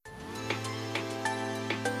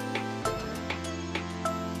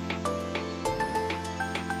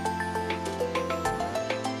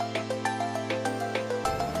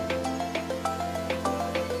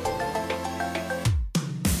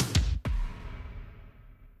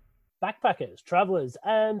Backpackers, travelers,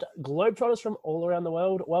 and globetrotters from all around the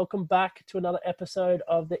world, welcome back to another episode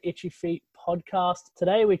of the Itchy Feet podcast.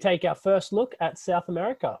 Today we take our first look at South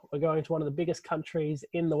America. We're going to one of the biggest countries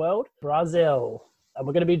in the world, Brazil. And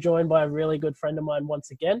we're going to be joined by a really good friend of mine once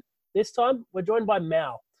again. This time we're joined by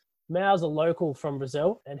Mao. Mao's a local from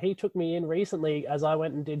Brazil, and he took me in recently as I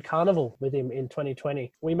went and did Carnaval with him in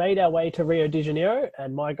 2020. We made our way to Rio de Janeiro,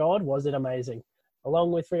 and my God, was it amazing.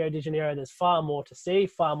 Along with Rio de Janeiro, there's far more to see,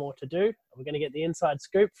 far more to do. We're going to get the inside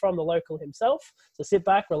scoop from the local himself. So sit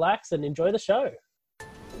back, relax, and enjoy the show.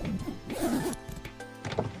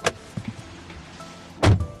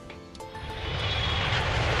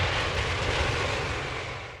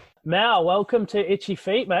 Mao, welcome to Itchy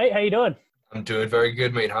Feet, mate. How you doing? I'm doing very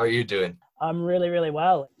good, mate. How are you doing? I'm really, really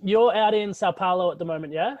well. You're out in Sao Paulo at the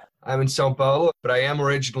moment, yeah? I'm in Sao Paulo, but I am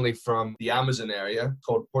originally from the Amazon area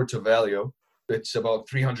called Porto Velho. It's about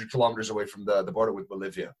 300 kilometers away from the border with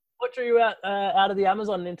Bolivia. What drew you out of the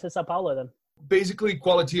Amazon into Sao Paulo then? Basically,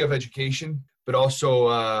 quality of education, but also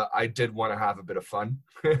I did want to have a bit of fun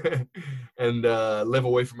and live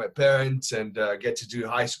away from my parents and get to do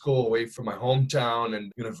high school away from my hometown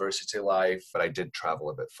and university life. But I did travel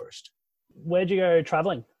a bit first. Where'd you go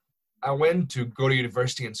traveling? I went to go to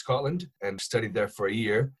university in Scotland and studied there for a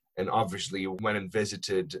year. And obviously went and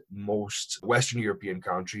visited most Western European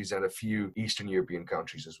countries and a few Eastern European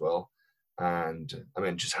countries as well. And I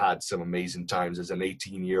mean, just had some amazing times as an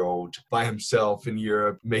 18-year-old by himself in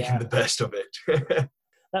Europe, making the best of it.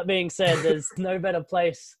 That being said, there's no better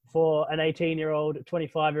place for an 18-year-old,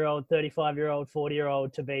 25-year-old, 35-year-old,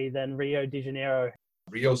 40-year-old to be than Rio de Janeiro.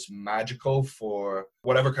 Rio's magical for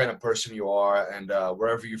whatever kind of person you are and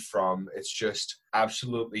wherever you're from. It's just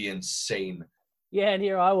absolutely insane. Yeah, and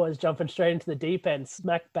here I was jumping straight into the deep end,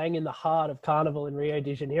 smack bang in the heart of Carnival in Rio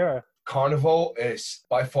de Janeiro. Carnival is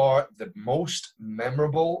by far the most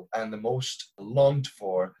memorable and the most longed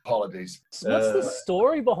for holidays. So what's the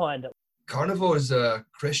story behind it? Carnival is a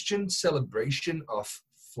Christian celebration of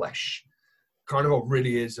flesh. Carnival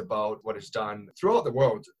really is about what is done throughout the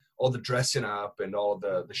world. All the dressing up and all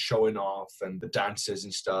the showing off and the dances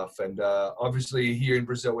and stuff. And obviously here in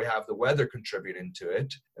Brazil, we have the weather contributing to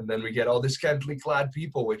it. And then we get all the scantily clad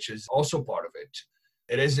people, which is also part of it.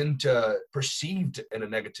 It isn't perceived in a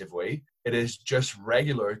negative way. It is just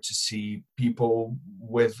regular to see people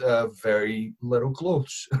with very little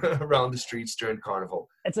clothes around the streets during Carnival.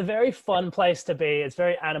 It's a very fun place to be. It's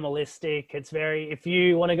very animalistic. It's very, if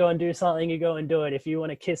you want to go and do something, you go and do it. If you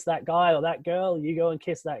want to kiss that guy or that girl, you go and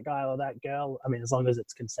kiss that guy or that girl. I mean, as long as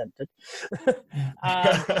it's consented.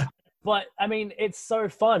 But I mean, it's so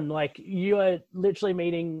fun. Like you are literally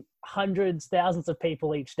meeting hundreds, thousands of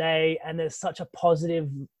people each day. And there's such a positive,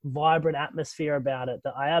 vibrant atmosphere about it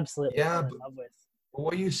that I absolutely fall in love with.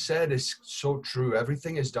 What you said is so true.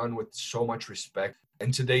 Everything is done with so much respect.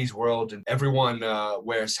 In today's world, and everyone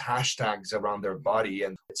wears hashtags around their body,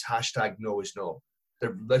 and it's hashtag no is no.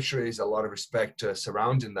 There literally is a lot of respect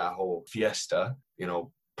surrounding that whole fiesta,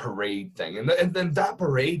 parade thing. And then that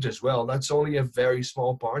parade as well, that's only a very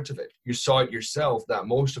small part of it. You saw it yourself that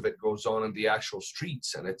most of it goes on in the actual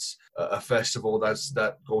streets, and it's a festival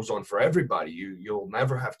that goes on for everybody. You'll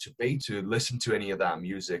never have to pay to listen to any of that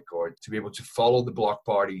music or to be able to follow the block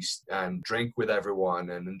parties and drink with everyone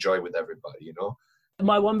and enjoy with everybody,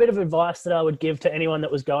 My one bit of advice that I would give to anyone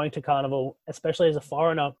that was going to Carnival, especially as a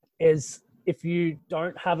foreigner, is if you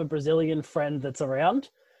don't have a Brazilian friend that's around,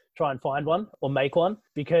 try and find one or make one,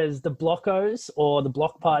 because the blockos, or the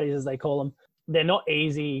block parties as they call them, they're not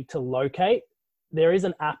easy to locate. There is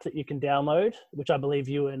an app that you can download, which I believe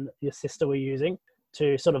you and your sister were using,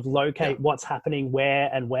 to sort of locate what's happening where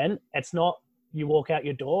and when. It's not you walk out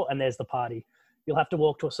your door and there's the party. You'll have to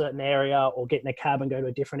walk to a certain area or get in a cab and go to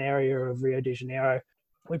a different area of Rio de Janeiro.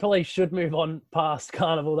 We probably should move on past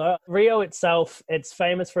Carnival though. Rio itself, it's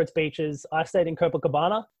famous for its beaches. I stayed in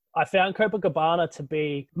Copacabana. I found Copacabana to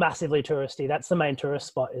be massively touristy. That's the main tourist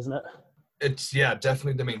spot, isn't it? It's,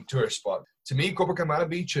 definitely the main tourist spot. To me, Copacabana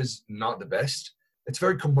Beach is not the best. It's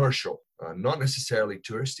very commercial, not necessarily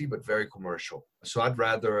touristy, but very commercial. So I'd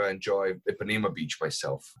rather enjoy Ipanema Beach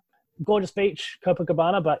myself. Gorgeous beach,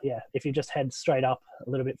 Copacabana, but if you just head straight up a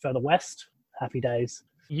little bit further west, happy days.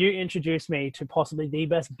 You introduced me to possibly the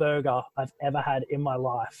best burger I've ever had in my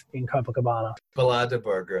life in Copacabana. Palada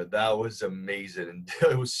Burger, that was amazing. And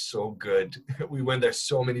it was so good. We went there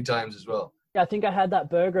so many times as well. I think I had that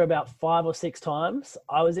burger about 5 or 6 times.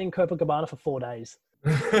 I was in Copacabana for 4 days.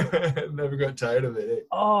 Never got tired of it. Eh?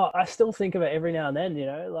 Oh, I still think of it every now and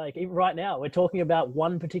then, like even right now, we're talking about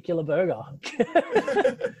one particular burger.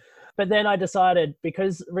 But then I decided,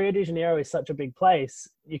 because Rio de Janeiro is such a big place,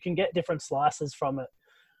 you can get different slices from it.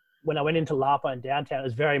 when I went into Lapa and downtown, it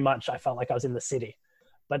was very much, I felt like I was in the city.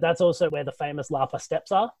 But that's also where the famous Lapa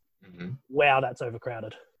steps are. Mm-hmm. Wow, that's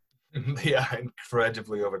overcrowded. Yeah,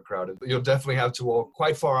 incredibly overcrowded. You'll definitely have to walk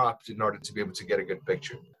quite far up in order to be able to get a good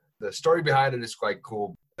picture. The story behind it is quite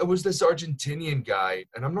cool. It was this Argentinian guy,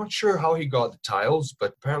 and I'm not sure how he got the tiles,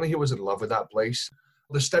 but apparently he was in love with that place.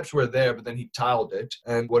 The steps were there, but then he tiled it.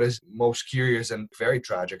 And what is most curious and very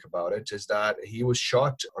tragic about it is that he was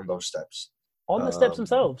shot on those steps. On the steps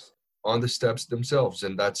themselves? On the steps themselves.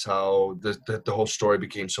 And that's how the whole story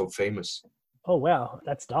became so famous. Oh, wow.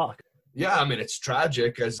 That's dark. Yeah, I mean, it's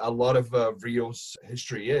tragic, as a lot of Rio's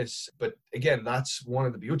history is. But again, that's one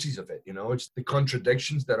of the beauties of it. You know, it's the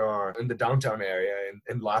contradictions that are in the downtown area,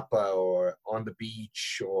 in Lapa, or on the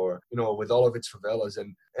beach, or, you know, with all of its favelas.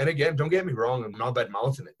 And again, don't get me wrong, I'm not bad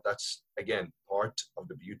mouthing it. That's, again, part of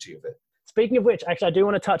the beauty of it. Speaking of which, actually, I do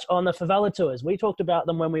want to touch on the favela tours. We talked about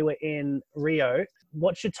them when we were in Rio.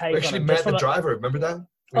 What's your take on it? We actually met the driver. Remember that?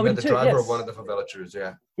 We met the driver of one of the favela tours,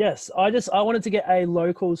 yeah. Yes, I wanted to get a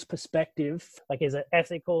local's perspective. Like, is it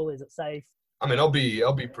ethical? Is it safe? I mean, I'll be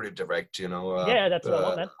pretty direct, you know. Yeah, that's what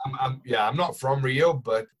I want, man. I'm not from Rio,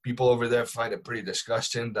 but people over there find it pretty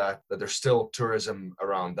disgusting that there's still tourism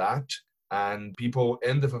around that. And people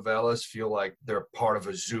in the favelas feel like they're part of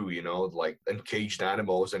a zoo, you know, like encaged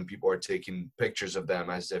animals, and people are taking pictures of them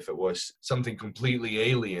as if it was something completely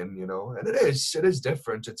alien, you know. And it is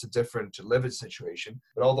different. It's a different living situation.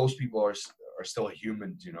 But all those people are still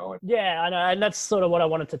humans, you know. Yeah, I know. And that's sort of what I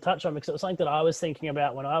wanted to touch on, because it was something that I was thinking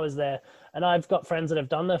about when I was there. And I've got friends that have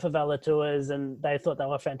done the favela tours, and they thought they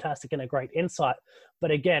were fantastic and a great insight.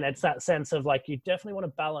 But again, it's that sense of like, you definitely want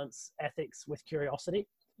to balance ethics with curiosity.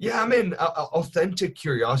 Yeah, I mean, authentic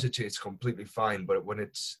curiosity is completely fine, but when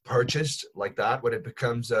it's purchased like that, when it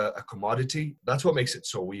becomes a commodity, that's what makes it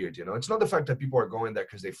so weird, you know? It's not the fact that people are going there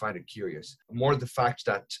because they find it curious, more the fact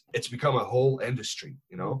that it's become a whole industry,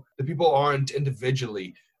 you know? The people aren't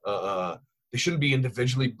individually, they shouldn't be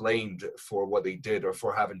individually blamed for what they did or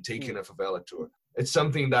for having taken a favela tour. It's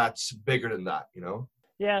something that's bigger than that, you know?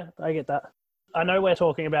 Yeah, I get that. I know we're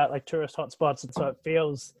talking about like tourist hotspots, and so it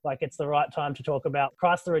feels like it's the right time to talk about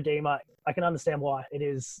Christ the Redeemer. I can understand why it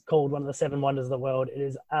is called one of the 7 wonders of the world. It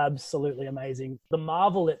is absolutely amazing. The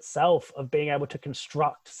marvel itself of being able to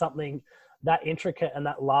construct something that intricate and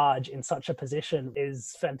that large in such a position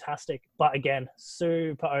is fantastic. But again,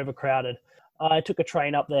 super overcrowded. I took a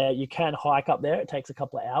train up there. You can hike up there. It takes a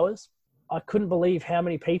couple of hours. I couldn't believe how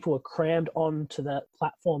many people were crammed onto that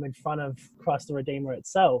platform in front of Christ the Redeemer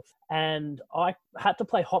itself. And I had to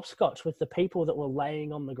play hopscotch with the people that were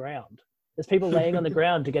laying on the ground. There's people laying on the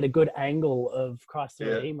ground to get a good angle of Christ the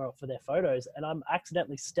Redeemer for their photos. And I'm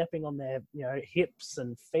accidentally stepping on their, you know, hips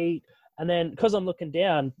and feet. And then because I'm looking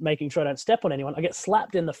down, making sure I don't step on anyone, I get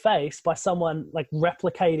slapped in the face by someone like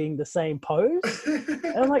replicating the same pose.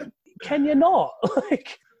 And I'm like, can you not?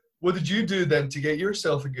 Like, what did you do then to get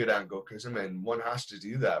yourself a good angle? Because, I mean, one has to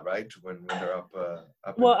do that, right? When they're up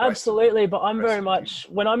well, absolutely. But I'm very much,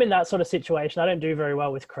 when I'm in that sort of situation, I don't do very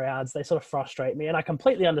well with crowds. They sort of frustrate me. And I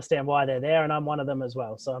completely understand why they're there. And I'm one of them as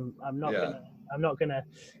well. So I'm not gonna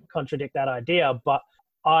contradict that idea. But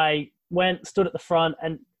I stood at the front,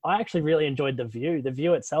 and I actually really enjoyed the view. The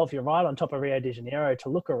view itself, you're right on top of Rio de Janeiro. To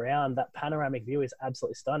look around, that panoramic view is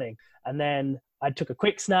absolutely stunning. And then I took a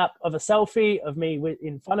quick snap of a selfie of me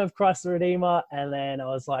in front of Christ the Redeemer. And then I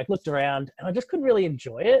was like, looked around, and I just couldn't really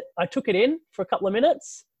enjoy it. I took it in for a couple of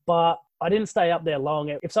minutes, but I didn't stay up there long.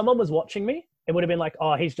 If someone was watching me, it would have been like,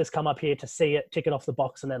 oh, he's just come up here to see it, tick it off the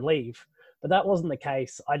box, and then leave. But that wasn't the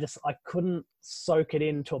case. I couldn't soak it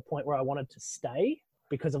in to a point where I wanted to stay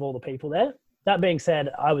because of all the people there. That being said,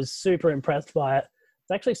 I was super impressed by it. I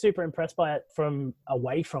was actually super impressed by it from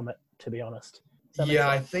away from it, to be honest. Yeah,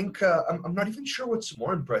 I think I'm not even sure what's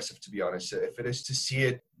more impressive, to be honest, if it is to see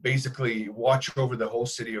it basically watch over the whole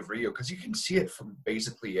city of Rio, because you can see it from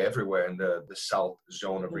basically everywhere in the south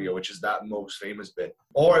zone of Rio, which is that most famous bit.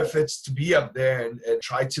 Or if it's to be up there and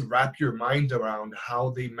try to wrap your mind around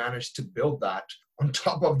how they managed to build that on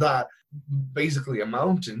top of that, basically a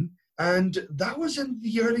mountain. And that was in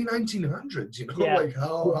the early 1900s, you know, like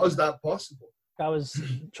how is that possible? I was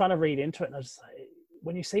trying to read into it, and I was like,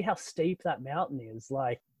 when you see how steep that mountain is,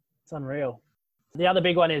 like, it's unreal. The other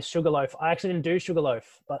big one is Sugarloaf. I actually didn't do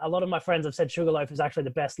Sugarloaf, but a lot of my friends have said Sugarloaf is actually the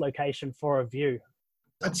best location for a view.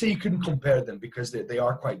 I'd say you couldn't compare them because they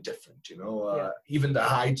are quite different, you know, even the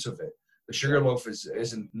heights of it. The Sugarloaf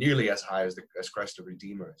isn't nearly as high as Christ the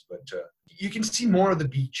Redeemer is, but you can see more of the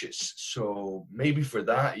beaches. So maybe for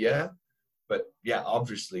that, yeah. But yeah,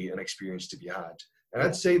 obviously an experience to be had. And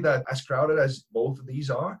I'd say that as crowded as both of these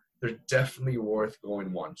are, they're definitely worth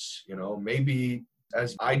going once. You know, maybe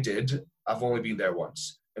as I did. I've only been there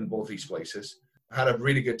once in both these places. I had a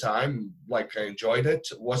really good time. Like, I enjoyed it.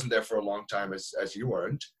 Wasn't there for a long time as you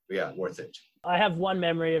weren't. But yeah, worth it. I have one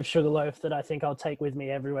memory of Sugarloaf that I think I'll take with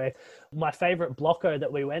me everywhere. My favorite blocko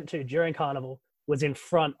that we went to during Carnival was in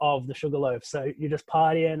front of the Sugarloaf. So you're just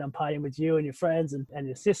partying. I'm partying with you and your friends and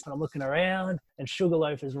your sister. I'm looking around and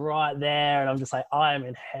Sugarloaf is right there. And I'm just like, I am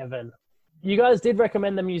in heaven. You guys did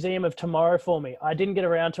recommend the Museum of Tomorrow for me. I didn't get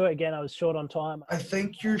around to it. Again, I was short on time. I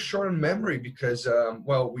think you're short on memory because,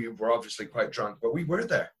 well, we were obviously quite drunk, but we were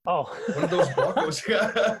there. Oh. One of those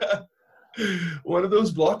blockos. One of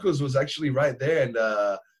those blockos was actually right there. And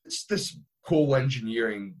it's this cool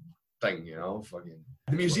engineering thing, you know, fucking.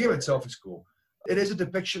 The museum itself is cool. It is a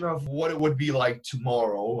depiction of what it would be like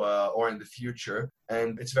tomorrow or in the future.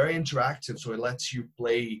 And it's very interactive. So it lets you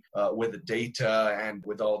play with the data and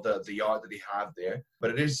with all the art that they have there. But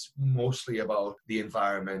it is mostly about the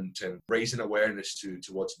environment and raising awareness to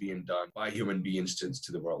what's being done by human beings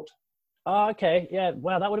to the world. Oh, okay. Yeah.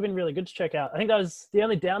 Wow. That would have been really good to check out. I think that was the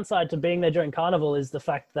only downside to being there during Carnival is the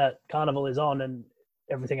fact that Carnival is on and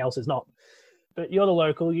everything else is not. But you're the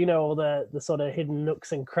local, you know all the sort of hidden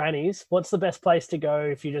nooks and crannies. What's the best place to go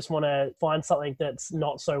if you just want to find something that's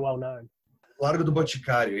not so well known? Largo do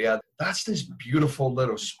Boticário, yeah. That's this beautiful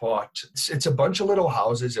little spot. It's a bunch of little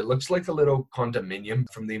houses. It looks like a little condominium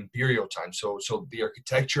from the imperial time. So the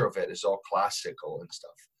architecture of it is all classical and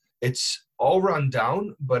stuff. It's all run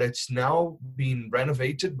down, but it's now being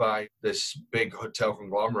renovated by this big hotel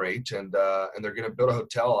conglomerate, and they're going to build a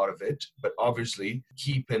hotel out of it, but obviously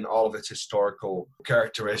keeping all of its historical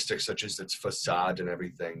characteristics, such as its facade and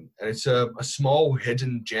everything. And it's a small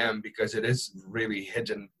hidden gem because it is really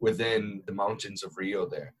hidden within the mountains of Rio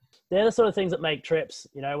there. They're the sort of things that make trips,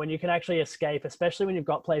 you know, when you can actually escape, especially when you've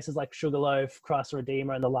got places like Sugarloaf, Christ the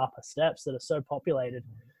Redeemer, and the Lapa Steps that are so populated.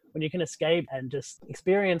 When you can escape and just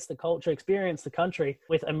experience the culture, experience the country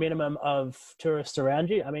with a minimum of tourists around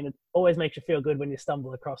you. I mean, it always makes you feel good when you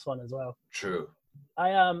stumble across one as well. True.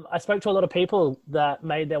 I spoke to a lot of people that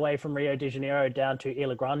made their way from Rio de Janeiro down to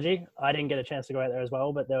Ilha Grande. I didn't get a chance to go out there as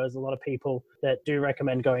well, but there was a lot of people that do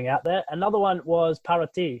recommend going out there. Another one was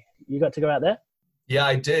Paraty. You got to go out there? Yeah,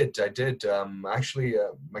 I did. Actually,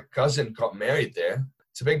 my cousin got married there.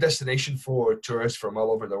 It's a big destination for tourists from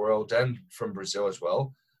all over the world and from Brazil as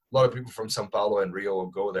well. A lot of people from Sao Paulo and Rio will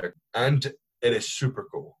go there, and it is super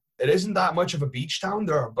cool. It isn't that much of a beach town.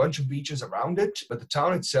 There are a bunch of beaches around it, but the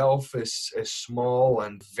town itself is small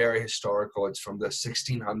and very historical. It's from the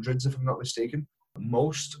 1600s, if I'm not mistaken.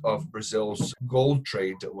 Most of Brazil's gold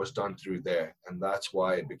trade was done through there, and that's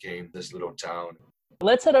why it became this little town.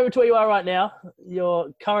 Let's head over to where you are right now, your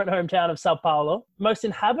current hometown of Sao Paulo. Most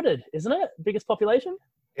inhabited, isn't it? Biggest population?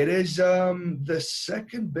 It is the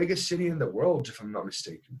second biggest city in the world, if I'm not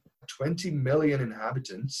mistaken. 20 million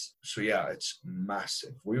inhabitants. So yeah, it's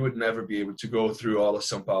massive. We would never be able to go through all of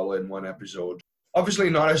Sao Paulo in one episode. Obviously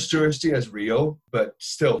not as touristy as Rio, but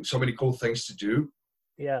still so many cool things to do.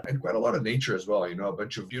 Yeah. And quite a lot of nature as well, you know, a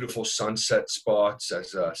bunch of beautiful sunset spots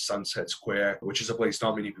as Sunset Square, which is a place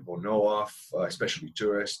not many people know of, especially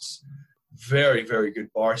tourists. Very, very good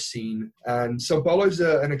bar scene. And Sao Paulo is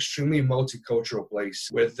an extremely multicultural place.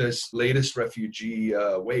 With this latest refugee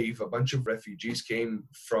wave, a bunch of refugees came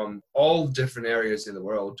from all different areas in the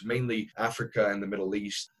world, mainly Africa and the Middle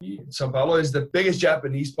East. Sao Paulo is the biggest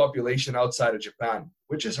Japanese population outside of Japan,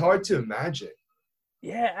 which is hard to imagine.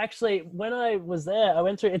 Yeah, actually, when I was there, I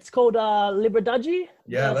went through, it's called Liberdade.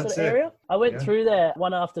 Yeah, that's sort of it. Area. I went through there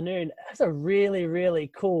one afternoon. It's a really,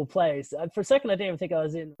 really cool place. For a second, I didn't even think I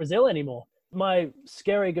was in Brazil anymore. My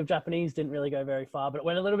scaring of Japanese didn't really go very far, but it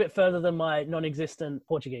went a little bit further than my non-existent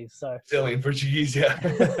Portuguese. So Still in Portuguese,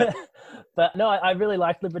 yeah. But no, I really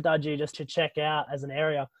liked Liberdade just to check out as an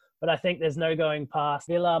area. But I think there's no going past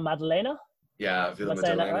Vila Madalena. Yeah, Vila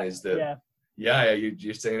Madalena right? is the... Yeah,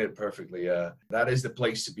 you're saying it perfectly. That is the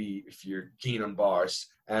place to be if you're keen on bars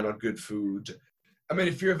and on good food. I mean,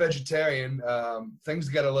 if you're a vegetarian, things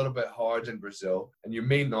get a little bit hard in Brazil, and you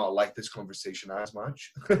may not like this conversation as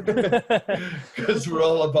much because we're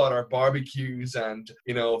all about our barbecues and,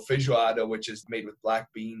 you know, feijoada, which is made with black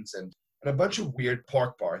beans and a bunch of weird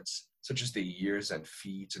pork parts, such as the ears and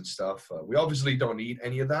feet and stuff. We obviously don't eat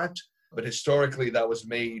any of that. But historically, that was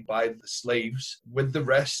made by the slaves with the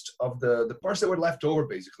rest of the parts that were left over,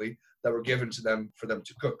 basically, that were given to them for them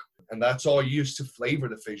to cook. And that's all used to flavor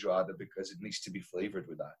the feijoada because it needs to be flavored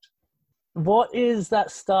with that. What is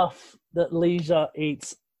that stuff that Leisha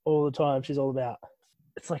eats all the time? She's all about.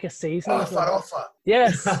 It's like a season. Farofa.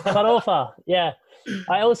 Yes, farofa. Yeah.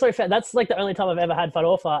 I also found that's like the only time I've ever had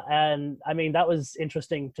farofa. And I mean, that was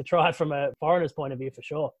interesting to try from a foreigner's point of view for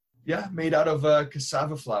sure. Yeah, made out of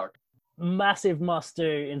cassava flour. Massive must do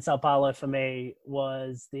in Sao Paulo for me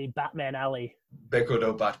was the Batman Alley. Beco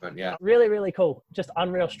do Batman, yeah. Really, really cool. Just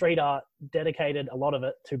unreal street art, dedicated a lot of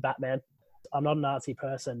it to Batman. I'm not an artsy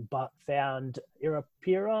person, but found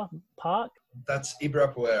Irapira Park. That's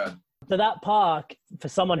Ibirapuera. So that park, for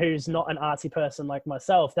someone who's not an artsy person like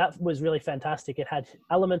myself, that was really fantastic. It had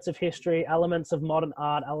elements of history, elements of modern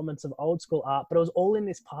art, elements of old school art, but it was all in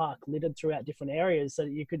this park, littered throughout different areas so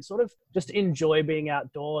that you could sort of just enjoy being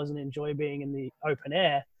outdoors and enjoy being in the open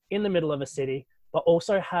air in the middle of a city, but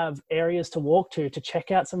also have areas to walk to check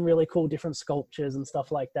out some really cool different sculptures and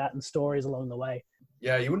stuff like that and stories along the way.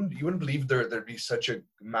 Yeah, you wouldn't believe there'd be such a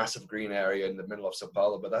massive green area in the middle of Sao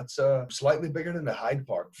Paulo, but that's slightly bigger than the Hyde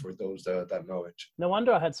Park for those that know it. No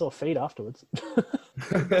wonder I had sore feet afterwards.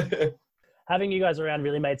 Having you guys around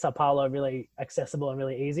really made Sao Paulo really accessible and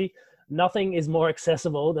really easy. Nothing is more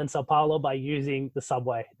accessible than Sao Paulo by using the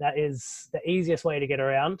subway. That is the easiest way to get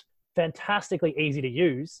around. Fantastically easy to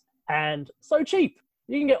use and so cheap.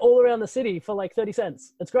 You can get all around the city for like 30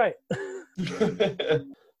 cents. It's great.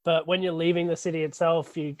 But when you're leaving the city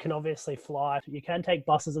itself, you can obviously fly. You can take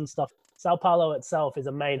buses and stuff. Sao Paulo itself is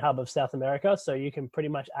a main hub of South America, so you can pretty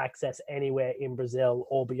much access anywhere in Brazil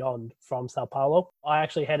or beyond from Sao Paulo. I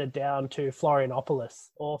actually headed down to Florianopolis,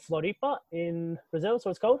 or Floripa in Brazil, so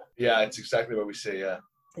it's called. Yeah, it's exactly what we say, yeah.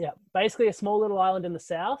 Yeah, basically a small little island in the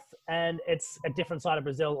south, and it's a different side of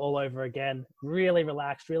Brazil all over again. Really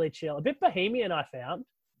relaxed, really chill. A bit bohemian, I found.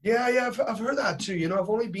 Yeah, I've heard that too. You know, I've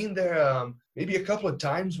only been there maybe a couple of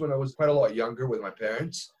times when I was quite a lot younger with my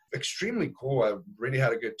parents. Extremely cool. I really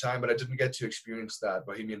had a good time, but I didn't get to experience that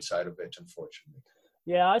bohemian side of it, unfortunately.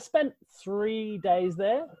 Yeah, I spent 3 days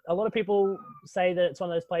there. A lot of people say that it's one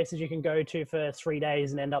of those places you can go to for 3 days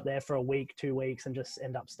and end up there for a week, 2 weeks, and just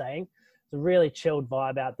end up staying. It's a really chilled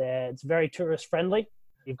vibe out there. It's very tourist friendly.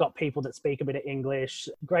 You've got people that speak a bit of English,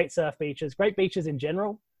 great surf beaches, great beaches in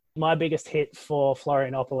general. My biggest hit for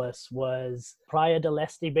Florianopolis was Praia del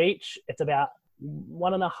Este Beach. It's about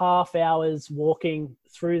 1.5 hours walking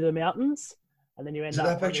through the mountains. And then you end up...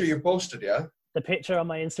 Is that picture you posted, yeah? The picture on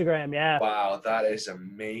my Instagram, yeah. Wow, that is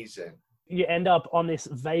amazing. You end up on this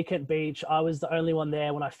vacant beach. I was the only one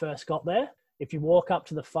there when I first got there. If you walk up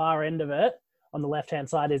to the far end of it, on the left-hand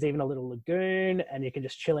side, there's even a little lagoon, and you can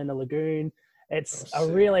just chill in the lagoon. It's a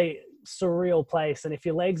really surreal place. And if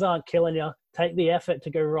your legs aren't killing you, take the effort to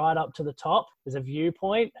go right up to the top. There's a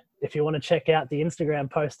viewpoint. If you want to check out the Instagram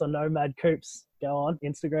post on Nomad Coops, go on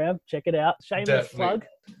Instagram, check it out. Shameless plug.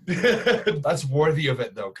 That's worthy of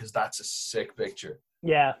it though, because that's a sick picture.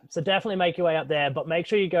 Yeah, so definitely make your way up there, but make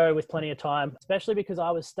sure you go with plenty of time, especially because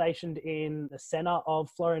I was stationed in the center of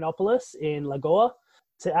Florianopolis in Lagoa.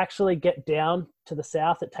 To actually get down to the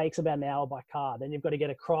south, it takes about an hour by car. Then you've got to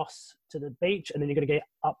get across to the beach, and then you've got to get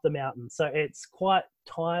up the mountain. So it's quite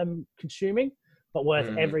time consuming, but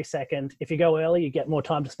worth every second. If you go early, you get more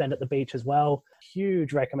time to spend at the beach as well.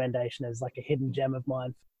 Huge recommendation as like a hidden gem of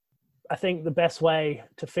mine. I think the best way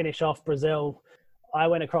to finish off Brazil, I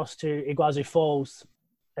went across to Iguazu Falls.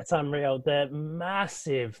 It's unreal. They're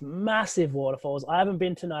massive, massive waterfalls. I haven't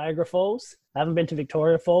been to Niagara Falls. I haven't been to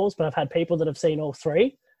Victoria Falls, but I've had people that have seen all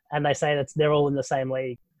three, and they say that they're all in the same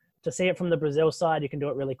league. To see it from the Brazil side, you can do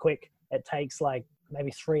it really quick. It takes like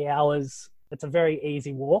maybe 3 hours. It's a very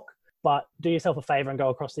easy walk, but do yourself a favor and go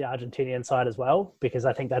across the Argentinian side as well, because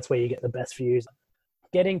I think that's where you get the best views.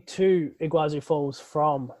 Getting to Iguazu Falls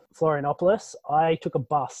from Florianopolis, I took a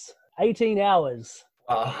bus, 18 hours.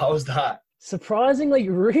 How was that? Surprisingly,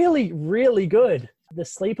 really, really good. The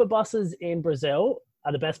sleeper buses in Brazil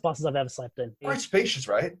are the best buses I've ever slept in. Quite spacious,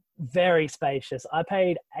 right? Very spacious. I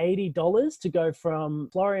paid $80 to go from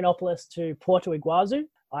Florianopolis to Porto Iguazu.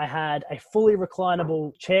 I had a fully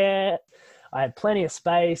reclinable chair. I had plenty of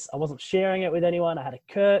space. I wasn't sharing it with anyone. I had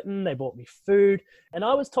a curtain. They bought me food. And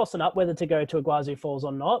I was tossing up whether to go to Iguazu Falls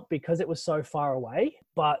or not because it was so far away.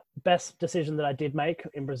 But best decision that I did make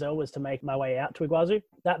in Brazil was to make my way out to Iguazu.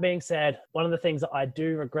 That being said, one of the things that I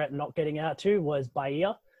do regret not getting out to was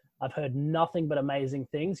Bahia. I've heard nothing but amazing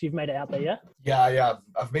things. You've made it out there, yeah? Yeah.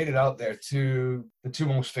 I've made it out there to the two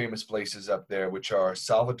most famous places up there, which are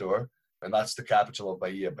Salvador, and that's the capital of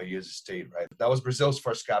Bahia. Bahia is a state, right? That was Brazil's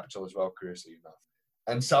first capital as well, curiously enough.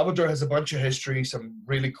 And Salvador has a bunch of history, some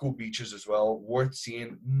really cool beaches as well, worth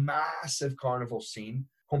seeing. Massive carnival scene,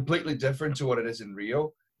 completely different to what it is in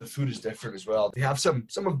Rio. The food is different as well. They have some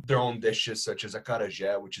of their own dishes, such as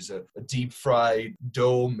acarajé, which is a deep fried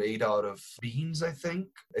dough made out of beans, I think.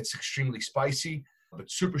 It's extremely spicy, but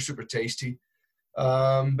super, super tasty.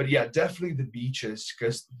 But yeah, definitely the beaches,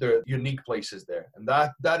 because they're unique places there. And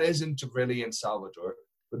that isn't really in Salvador.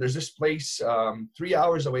 But there's this place 3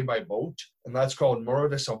 hours away by boat, and that's called Morro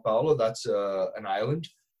de Sao Paulo. That's an island.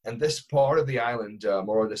 And this part of the island,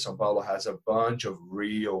 Morro de Sao Paulo, has a bunch of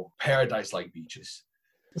real paradise-like beaches.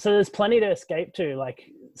 So there's plenty to escape to, like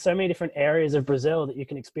so many different areas of Brazil that you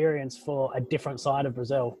can experience for a different side of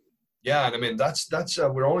Brazil. Yeah, and I mean, that's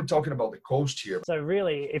we're only talking about the coast here. So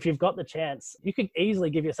really, if you've got the chance, you could easily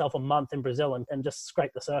give yourself a month in Brazil and just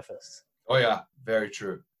scrape the surface. Oh yeah, very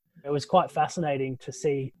true. It was quite fascinating to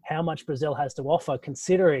see how much Brazil has to offer,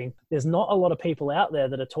 considering there's not a lot of people out there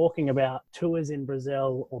that are talking about tours in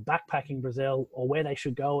Brazil or backpacking Brazil or where they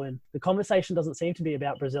should go. And the conversation doesn't seem to be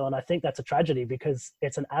about Brazil. And I think that's a tragedy because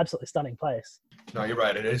it's an absolutely stunning place. No, you're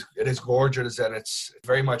right. It is gorgeous and it's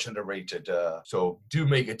very much underrated. So do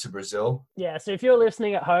make it to Brazil. Yeah. So if you're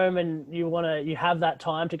listening at home and you have that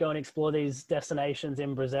time to go and explore these destinations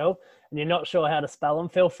in Brazil and you're not sure how to spell them,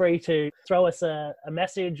 feel free to throw us a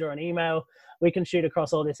message or an email. We can shoot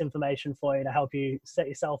across all this information for you to help you set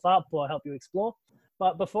yourself up or help you explore.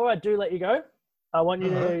 But before I do let you go, I want you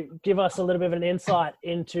to give us a little bit of an insight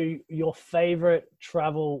into your favorite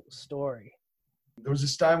travel story. There was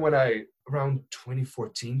this time when around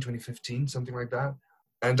 2014, 2015, something like that.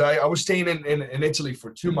 And I was staying in Italy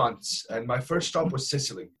for 2 months. And my first stop was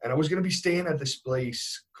Sicily. And I was going to be staying at this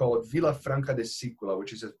place called Villa Franca de Sicula,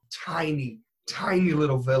 which is a tiny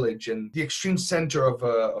little village in the extreme center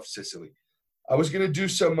of Sicily. I was going to do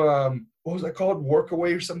some, what was that called?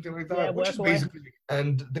 Workaway or something like that? Yeah, which is workaway. basically,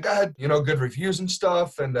 and the guy had, good reviews and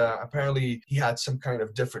stuff. And apparently he had some kind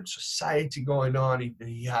of different society going on.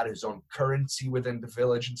 He had his own currency within the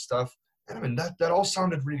village and stuff. And I mean, that all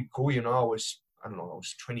sounded really cool. I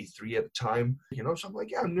was 23 at the time, so I'm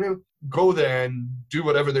like, yeah, I'm going to go there and do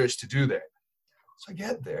whatever there is to do there. So I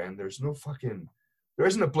get there and there isn't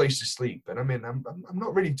a place to sleep. And I mean, I'm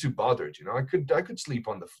not really too bothered, I could sleep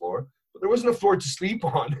on the floor, but there wasn't a floor to sleep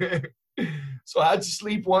on. So I had to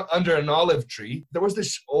sleep under an olive tree. There was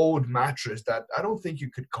this old mattress that I don't think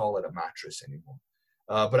you could call it a mattress anymore.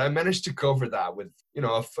 But I managed to cover that with,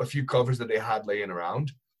 a few covers that they had laying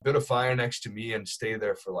around, build a fire next to me and stay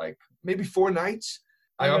there for like maybe 4 nights.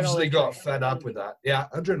 I obviously got fed up with that. Yeah,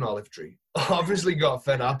 under an olive tree. Obviously got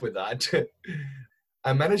fed up with that.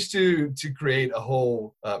 I managed to create a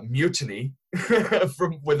whole mutiny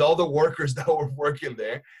with all the workers that were working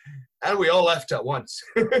there, and we all left at once.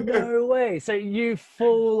 No way! So you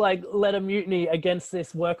led a mutiny against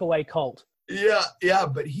this workaway cult? Yeah,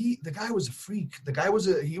 but the guy was a freak.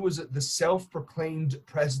 He was the self-proclaimed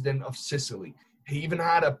president of Sicily. He even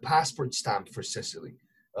had a passport stamp for Sicily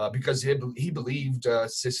because he believed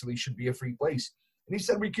Sicily should be a free place, and he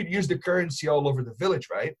said we could use the currency all over the village,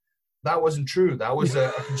 right? That wasn't true. That was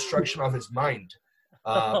a construction of his mind.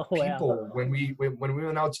 People, when we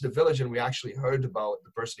went out to the village and we actually heard about the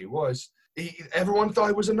person he was, everyone thought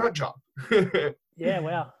he was a nut job. Yeah,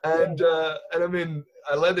 wow. And I mean,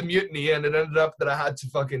 I led the mutiny, and it ended up that I had to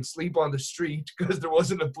fucking sleep on the street because there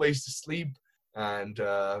wasn't a place to sleep. And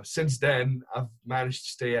since then, I've managed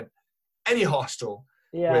to stay at any hostel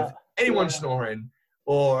with anyone snoring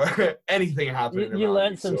or anything happening. You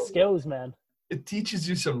learned some skills, man. It teaches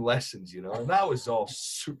you some lessons, and that was all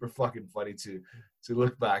super fucking funny to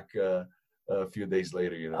look back a few days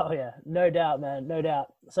later, Oh yeah, no doubt, man, no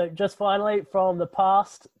doubt. So just finally, from the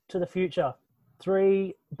past to the future,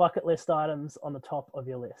 3 bucket list items on the top of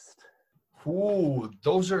your list. Ooh,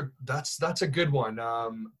 that's a good one.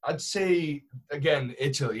 I'd say again,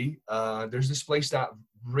 Italy. There's this place that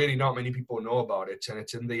really not many people know about it, and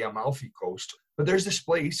it's in the Amalfi Coast. But there's this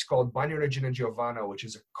place called Bagno Regina Giovanna, which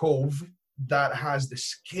is a cove that has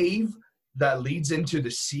this cave that leads into the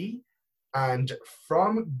sea, and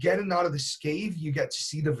from getting out of this cave you get to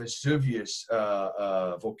see the Vesuvius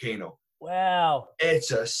volcano. Wow, it's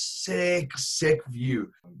a sick view.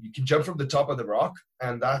 You can jump from the top of the rock,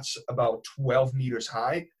 and that's about 12 meters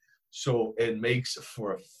high, so it makes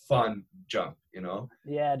for a fun jump,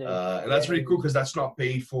 Yeah, dude. And that's really cool because that's not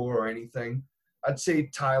paid for or anything. I'd say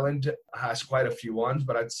Thailand has quite a few ones,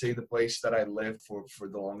 but I'd say the place that I lived for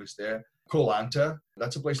the longest there, Koh Lanta,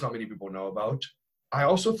 that's a place not many people know about. I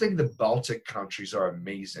also think the Baltic countries are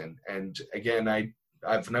amazing. And again,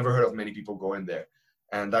 I've never heard of many people going there.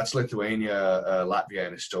 And that's Lithuania, Latvia,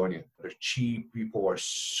 and Estonia. They're cheap. People are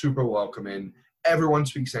super welcoming. Everyone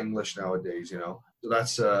speaks English nowadays, So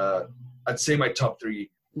that's, I'd say my top 3.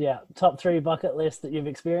 Yeah, top 3 bucket list that you've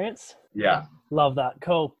experienced. Yeah. Love that.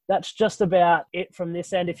 Cool. That's just about it from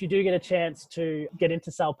this end. If you do get a chance to get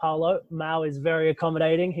into Sao Paulo, Mao is very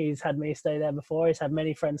accommodating. He's had me stay there before. He's had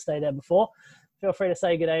many friends stay there before. Feel free to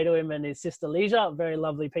say good day to him and his sister Leisha. Very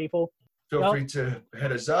lovely people. Feel free to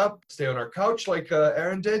hit us up, stay on our couch like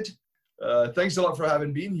Aaron did. Thanks a lot for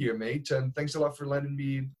having been here, mate. And thanks a lot for letting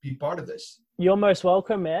me be part of this. You're most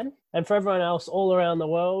welcome, man. And for everyone else all around the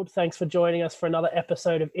world, thanks for joining us for another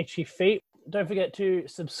episode of Itchy Feet. Don't forget to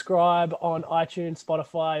subscribe on iTunes,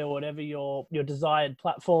 Spotify, or whatever your desired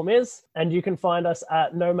platform is. And you can find us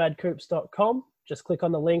at nomadcoops.com. Just click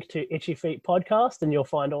on the link to Itchy Feet Podcast and you'll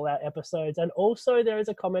find all our episodes. And also there is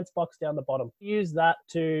a comments box down the bottom. Use that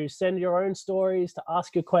to send your own stories, to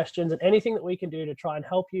ask your questions, and anything that we can do to try and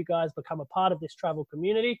help you guys become a part of this travel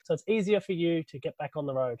community so it's easier for you to get back on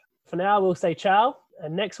the road. For now, we'll say ciao.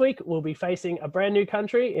 And next week, we'll be facing a brand new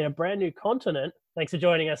country in a brand new continent. Thanks for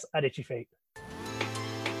joining us at Itchy Feet.